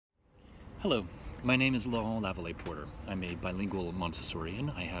Hello, my name is Lavollay Porter. I'm a bilingual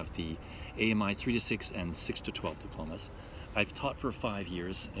Montessorian. I have the AMI 3 to 6 and 6 to 12 diplomas. I've taught for 5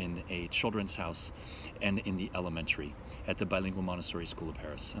 years in a children's house and in the elementary at the Bilingual Montessori School of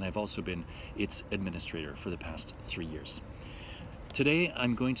Paris, and I've also been its administrator for the past 3 years. Today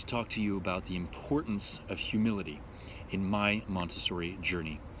I'm going to talk to you about the importance of humility in my Montessori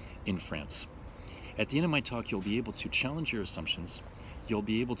journey in France. At the end of my talk, you'll be able to challenge your assumptions. You'll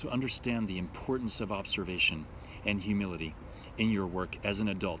be able to understand the importance of observation and humility in your work as an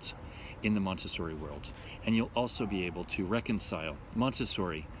adult in the Montessori world. And you'll also be able to reconcile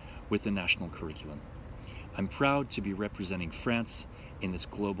Montessori with the national curriculum. I'm proud to be representing France in this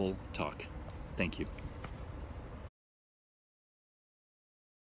global talk. Thank you.